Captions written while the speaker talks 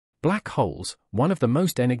Black holes, one of the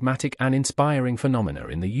most enigmatic and inspiring phenomena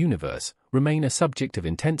in the universe, remain a subject of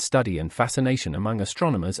intense study and fascination among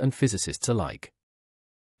astronomers and physicists alike.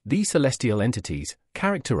 These celestial entities,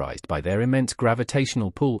 characterized by their immense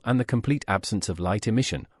gravitational pull and the complete absence of light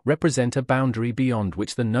emission, represent a boundary beyond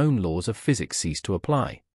which the known laws of physics cease to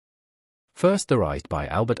apply. First theorized by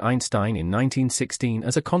Albert Einstein in 1916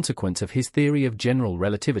 as a consequence of his theory of general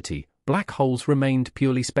relativity, black holes remained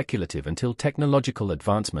purely speculative until technological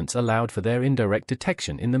advancements allowed for their indirect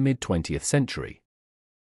detection in the mid-20th century.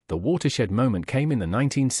 The watershed moment came in the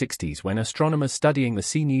 1960s when astronomers studying the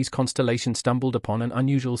Ceres constellation stumbled upon an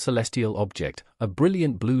unusual celestial object, a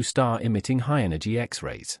brilliant blue star emitting high-energy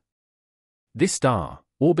X-rays. This star,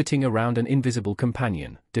 orbiting around an invisible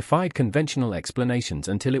companion, defied conventional explanations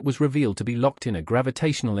until it was revealed to be locked in a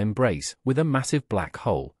gravitational embrace with a massive black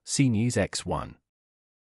hole, Ceres X1.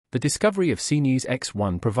 The discovery of Ceres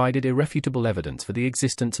X1 provided irrefutable evidence for the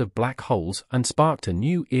existence of black holes and sparked a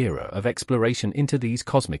new era of exploration into these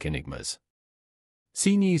cosmic enigmas.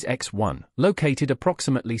 Ceres X1, located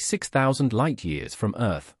approximately 6,000 light-years from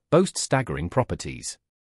Earth, boasts staggering properties.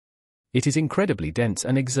 It is incredibly dense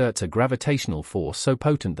and exerts a gravitational force so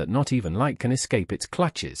potent that not even light can escape its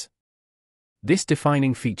clutches. This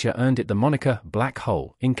defining feature earned it the moniker black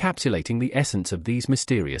hole, encapsulating the essence of these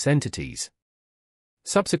mysterious entities.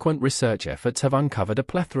 Subsequent research efforts have uncovered a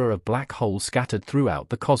plethora of black holes scattered throughout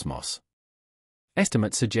the cosmos.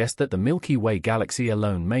 Estimates suggest that the Milky Way galaxy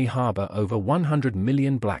alone may harbor over 100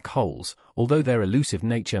 million black holes, although their elusive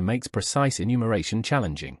nature makes precise enumeration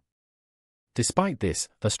challenging. Despite this,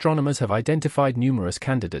 astronomers have identified numerous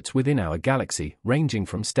candidates within our galaxy, ranging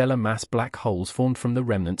from stellar mass black holes formed from the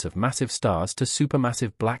remnants of massive stars to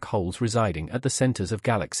supermassive black holes residing at the centers of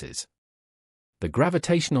galaxies. The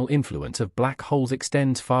gravitational influence of black holes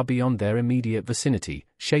extends far beyond their immediate vicinity,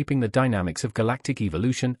 shaping the dynamics of galactic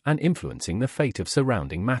evolution and influencing the fate of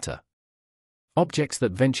surrounding matter. Objects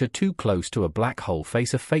that venture too close to a black hole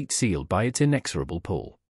face a fate sealed by its inexorable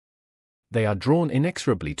pull. They are drawn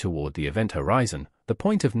inexorably toward the event horizon, the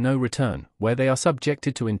point of no return, where they are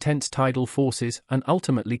subjected to intense tidal forces and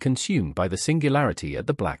ultimately consumed by the singularity at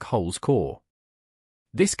the black hole's core.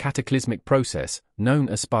 This cataclysmic process, known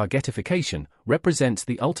as spaghettification, represents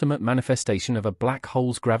the ultimate manifestation of a black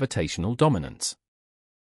hole's gravitational dominance.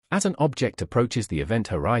 As an object approaches the event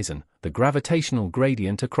horizon, the gravitational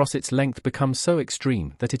gradient across its length becomes so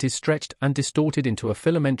extreme that it is stretched and distorted into a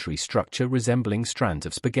filamentary structure resembling strands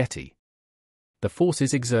of spaghetti. The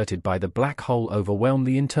forces exerted by the black hole overwhelm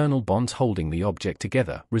the internal bonds holding the object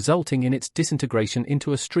together, resulting in its disintegration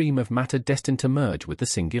into a stream of matter destined to merge with the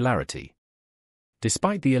singularity.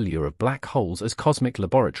 Despite the allure of black holes as cosmic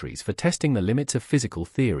laboratories for testing the limits of physical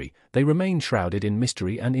theory, they remain shrouded in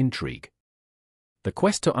mystery and intrigue. The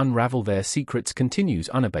quest to unravel their secrets continues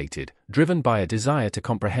unabated, driven by a desire to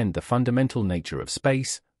comprehend the fundamental nature of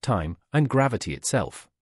space, time, and gravity itself.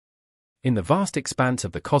 In the vast expanse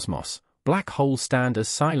of the cosmos, black holes stand as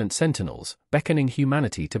silent sentinels, beckoning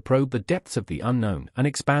humanity to probe the depths of the unknown and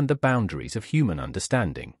expand the boundaries of human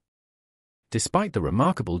understanding. Despite the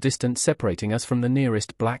remarkable distance separating us from the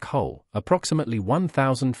nearest black hole, approximately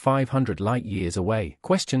 1,500 light-years away,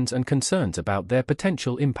 questions and concerns about their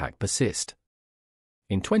potential impact persist.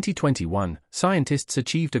 In 2021, scientists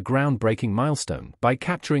achieved a groundbreaking milestone by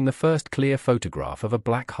capturing the first clear photograph of a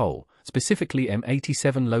black hole, specifically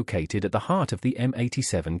M87 located at the heart of the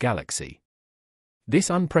M87 galaxy. This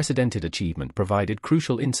unprecedented achievement provided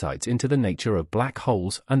crucial insights into the nature of black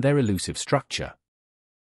holes and their elusive structure.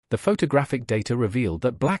 The photographic data revealed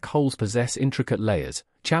that black holes possess intricate layers,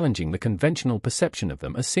 challenging the conventional perception of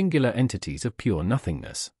them as singular entities of pure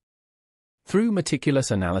nothingness. Through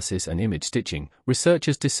meticulous analysis and image stitching,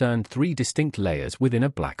 researchers discerned three distinct layers within a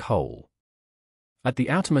black hole. At the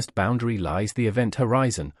outermost boundary lies the event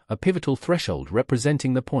horizon, a pivotal threshold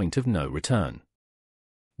representing the point of no return.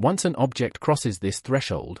 Once an object crosses this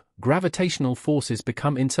threshold, gravitational forces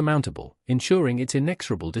become insurmountable, ensuring its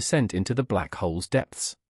inexorable descent into the black hole's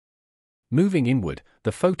depths. Moving inward,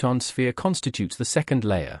 the photon sphere constitutes the second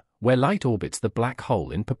layer, where light orbits the black hole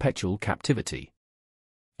in perpetual captivity.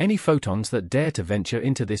 Any photons that dare to venture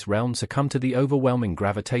into this realm succumb to the overwhelming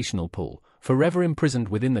gravitational pull, forever imprisoned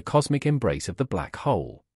within the cosmic embrace of the black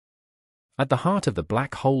hole. At the heart of the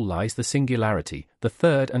black hole lies the singularity, the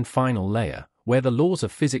third and final layer, where the laws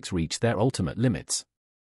of physics reach their ultimate limits.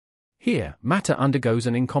 Here, matter undergoes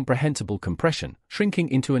an incomprehensible compression, shrinking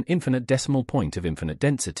into an infinite decimal point of infinite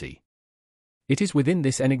density. It is within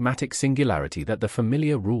this enigmatic singularity that the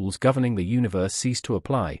familiar rules governing the universe cease to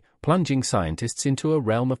apply, plunging scientists into a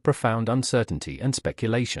realm of profound uncertainty and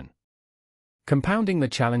speculation. Compounding the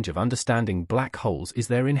challenge of understanding black holes is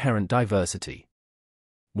their inherent diversity.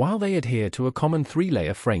 While they adhere to a common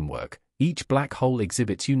three-layer framework, each black hole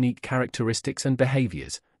exhibits unique characteristics and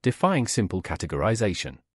behaviors, defying simple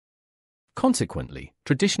categorization. Consequently,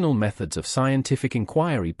 traditional methods of scientific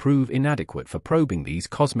inquiry prove inadequate for probing these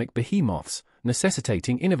cosmic behemoths,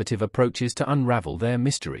 necessitating innovative approaches to unravel their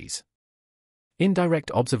mysteries. Indirect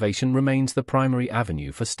observation remains the primary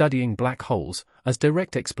avenue for studying black holes, as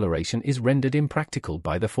direct exploration is rendered impractical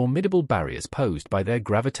by the formidable barriers posed by their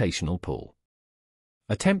gravitational pull.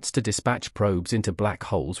 Attempts to dispatch probes into black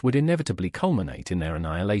holes would inevitably culminate in their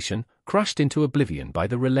annihilation, crushed into oblivion by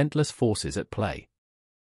the relentless forces at play.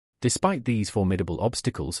 Despite these formidable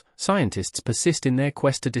obstacles, scientists persist in their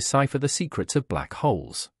quest to decipher the secrets of black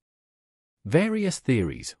holes. Various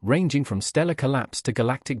theories, ranging from stellar collapse to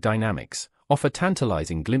galactic dynamics, offer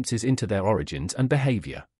tantalizing glimpses into their origins and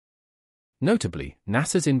behavior. Notably,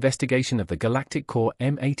 NASA's investigation of the galactic core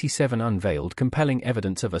M87 unveiled compelling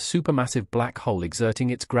evidence of a supermassive black hole exerting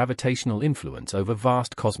its gravitational influence over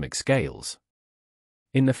vast cosmic scales.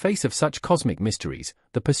 In the face of such cosmic mysteries,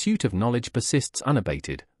 the pursuit of knowledge persists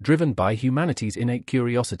unabated, driven by humanity's innate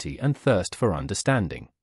curiosity and thirst for understanding.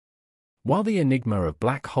 While the enigma of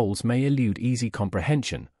black holes may elude easy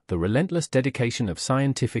comprehension, the relentless dedication of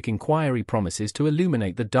scientific inquiry promises to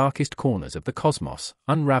illuminate the darkest corners of the cosmos,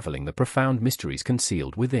 unraveling the profound mysteries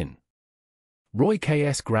concealed within. Roy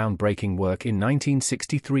K.'s groundbreaking work in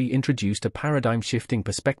 1963 introduced a paradigm-shifting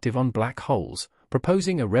perspective on black holes,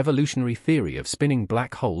 proposing a revolutionary theory of spinning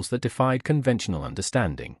black holes that defied conventional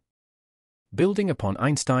understanding. Building upon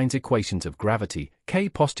Einstein's equations of gravity, K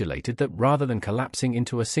postulated that rather than collapsing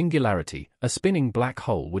into a singularity, a spinning black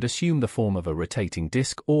hole would assume the form of a rotating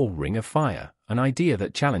disk or ring of fire, an idea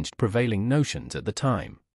that challenged prevailing notions at the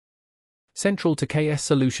time. Central to K's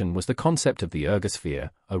solution was the concept of the ergosphere,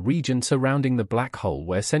 a region surrounding the black hole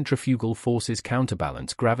where centrifugal forces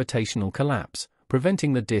counterbalance gravitational collapse,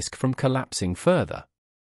 preventing the disk from collapsing further.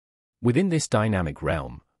 Within this dynamic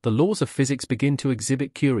realm, the laws of physics begin to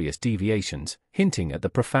exhibit curious deviations, hinting at the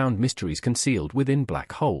profound mysteries concealed within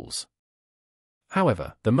black holes.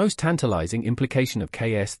 However, the most tantalizing implication of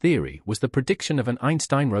K's theory was the prediction of an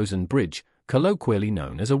Einstein-Rosen bridge, colloquially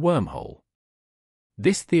known as a wormhole.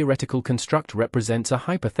 This theoretical construct represents a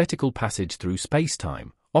hypothetical passage through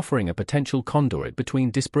space-time, offering a potential conduit between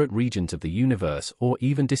disparate regions of the universe or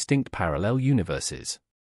even distinct parallel universes.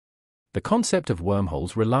 The concept of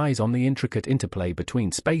wormholes relies on the intricate interplay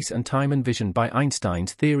between space and time envisioned by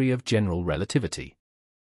Einstein's theory of general relativity.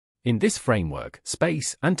 In this framework,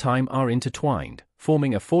 space and time are intertwined,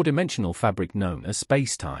 forming a four-dimensional fabric known as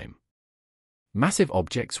space-time. Massive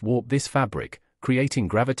objects warp this fabric, creating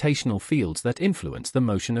gravitational fields that influence the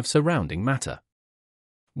motion of surrounding matter.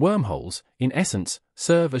 Wormholes, in essence,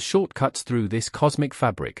 serve as shortcuts through this cosmic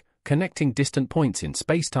fabric, connecting distant points in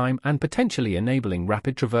spacetime and potentially enabling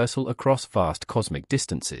rapid traversal across vast cosmic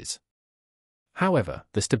distances. However,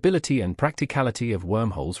 the stability and practicality of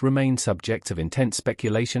wormholes remain subjects of intense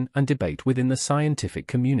speculation and debate within the scientific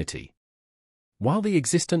community. While the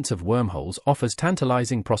existence of wormholes offers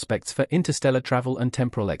tantalizing prospects for interstellar travel and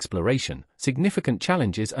temporal exploration, significant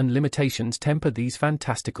challenges and limitations temper these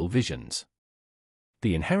fantastical visions.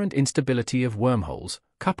 The inherent instability of wormholes,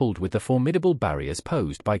 coupled with the formidable barriers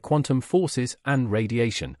posed by quantum forces and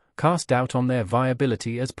radiation, cast doubt on their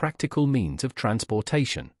viability as practical means of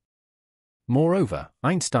transportation. Moreover,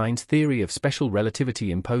 Einstein's theory of special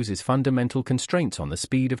relativity imposes fundamental constraints on the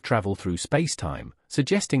speed of travel through spacetime,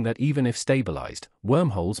 suggesting that even if stabilized,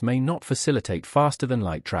 wormholes may not facilitate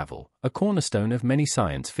faster-than-light travel, a cornerstone of many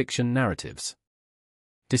science fiction narratives.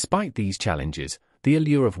 Despite these challenges, the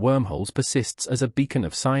allure of wormholes persists as a beacon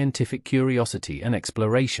of scientific curiosity and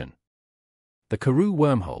exploration. The Kourou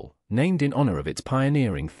wormhole, named in honor of its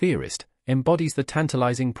pioneering theorist, embodies the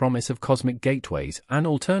tantalizing promise of cosmic gateways and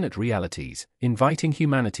alternate realities, inviting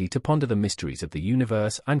humanity to ponder the mysteries of the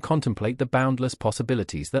universe and contemplate the boundless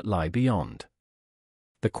possibilities that lie beyond.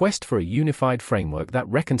 The quest for a unified framework that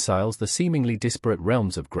reconciles the seemingly disparate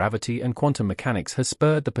realms of gravity and quantum mechanics has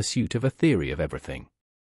spurred the pursuit of a theory of everything.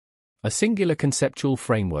 A singular conceptual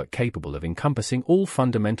framework capable of encompassing all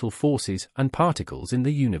fundamental forces and particles in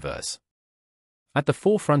the universe. At the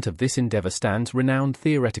forefront of this endeavor stands renowned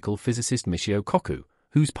theoretical physicist Michio Kaku,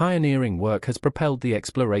 whose pioneering work has propelled the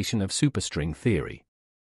exploration of superstring theory.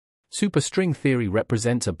 Superstring theory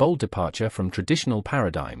represents a bold departure from traditional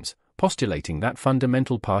paradigms, postulating that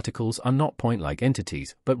fundamental particles are not point-like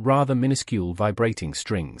entities but rather minuscule vibrating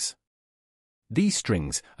strings. These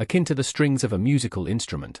strings, akin to the strings of a musical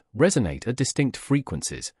instrument, resonate at distinct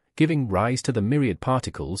frequencies, giving rise to the myriad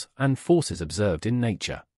particles and forces observed in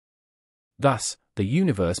nature. Thus, the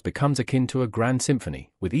universe becomes akin to a grand symphony,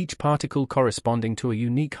 with each particle corresponding to a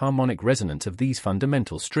unique harmonic resonance of these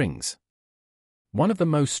fundamental strings. One of the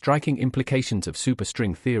most striking implications of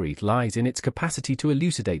superstring theory lies in its capacity to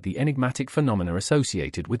elucidate the enigmatic phenomena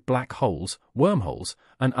associated with black holes, wormholes,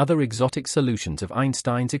 and other exotic solutions of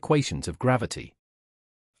Einstein's equations of gravity.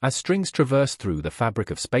 As strings traverse through the fabric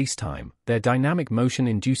of space-time, their dynamic motion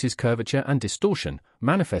induces curvature and distortion,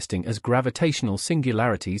 manifesting as gravitational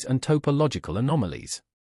singularities and topological anomalies.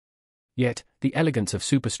 Yet, the elegance of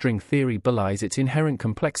superstring theory belies its inherent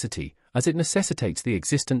complexity, as it necessitates the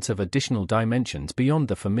existence of additional dimensions beyond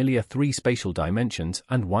the familiar 3 spatial dimensions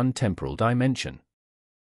and 1 temporal dimension.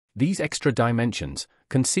 These extra dimensions,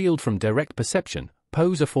 concealed from direct perception,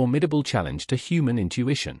 pose a formidable challenge to human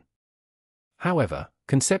intuition. However,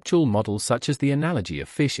 conceptual models such as the analogy of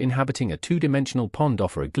fish inhabiting a 2-dimensional pond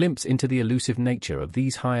offer a glimpse into the elusive nature of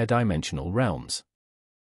these higher dimensional realms.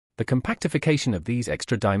 The compactification of these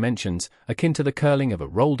extra dimensions, akin to the curling of a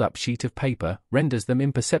rolled-up sheet of paper, renders them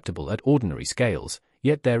imperceptible at ordinary scales,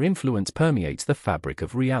 yet their influence permeates the fabric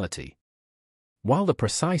of reality. While the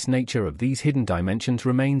precise nature of these hidden dimensions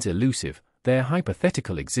remains elusive, their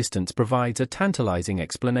hypothetical existence provides a tantalizing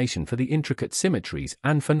explanation for the intricate symmetries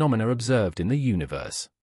and phenomena observed in the universe.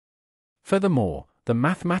 Furthermore, the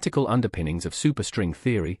mathematical underpinnings of superstring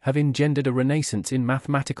theory have engendered a renaissance in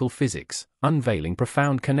mathematical physics, unveiling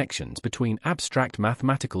profound connections between abstract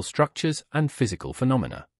mathematical structures and physical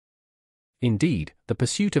phenomena. Indeed, the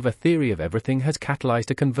pursuit of a theory of everything has catalyzed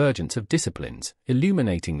a convergence of disciplines,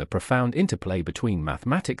 illuminating the profound interplay between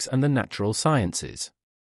mathematics and the natural sciences.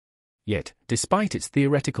 Yet, despite its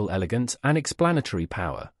theoretical elegance and explanatory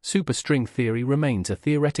power, superstring theory remains a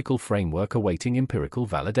theoretical framework awaiting empirical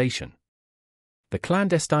validation. The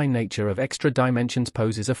clandestine nature of extra dimensions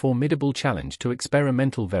poses a formidable challenge to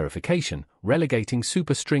experimental verification, relegating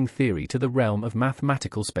superstring theory to the realm of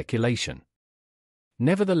mathematical speculation.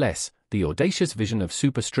 Nevertheless, the audacious vision of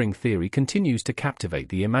superstring theory continues to captivate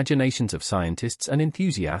the imaginations of scientists and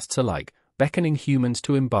enthusiasts alike, beckoning humans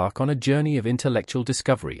to embark on a journey of intellectual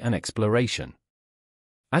discovery and exploration.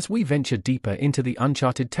 As we venture deeper into the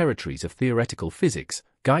uncharted territories of theoretical physics,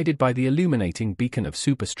 guided by the illuminating beacon of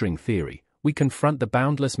superstring theory, we confront the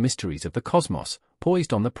boundless mysteries of the cosmos,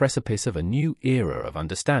 poised on the precipice of a new era of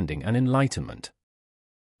understanding and enlightenment.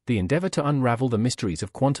 The endeavor to unravel the mysteries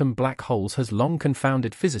of quantum black holes has long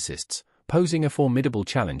confounded physicists, posing a formidable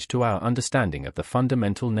challenge to our understanding of the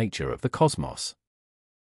fundamental nature of the cosmos.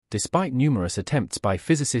 Despite numerous attempts by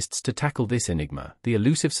physicists to tackle this enigma, the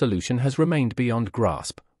elusive solution has remained beyond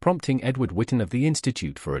grasp, prompting Edward Witten of the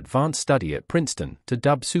Institute for Advanced Study at Princeton to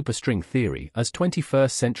dub superstring theory as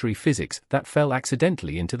 21st-century physics that fell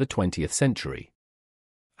accidentally into the 20th century.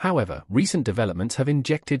 However, recent developments have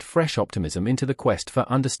injected fresh optimism into the quest for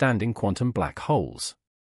understanding quantum black holes.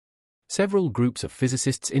 Several groups of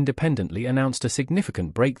physicists independently announced a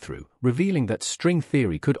significant breakthrough, revealing that string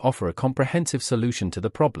theory could offer a comprehensive solution to the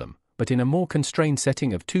problem, but in a more constrained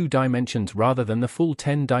setting of 2 dimensions rather than the full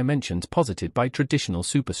 10 dimensions posited by traditional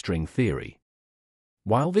superstring theory.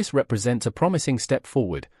 While this represents a promising step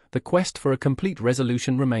forward, the quest for a complete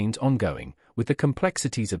resolution remains ongoing, with the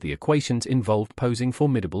complexities of the equations involved posing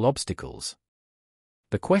formidable obstacles.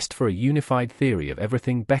 The quest for a unified theory of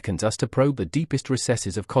everything beckons us to probe the deepest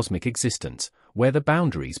recesses of cosmic existence, where the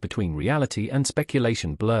boundaries between reality and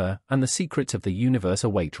speculation blur and the secrets of the universe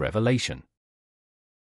await revelation.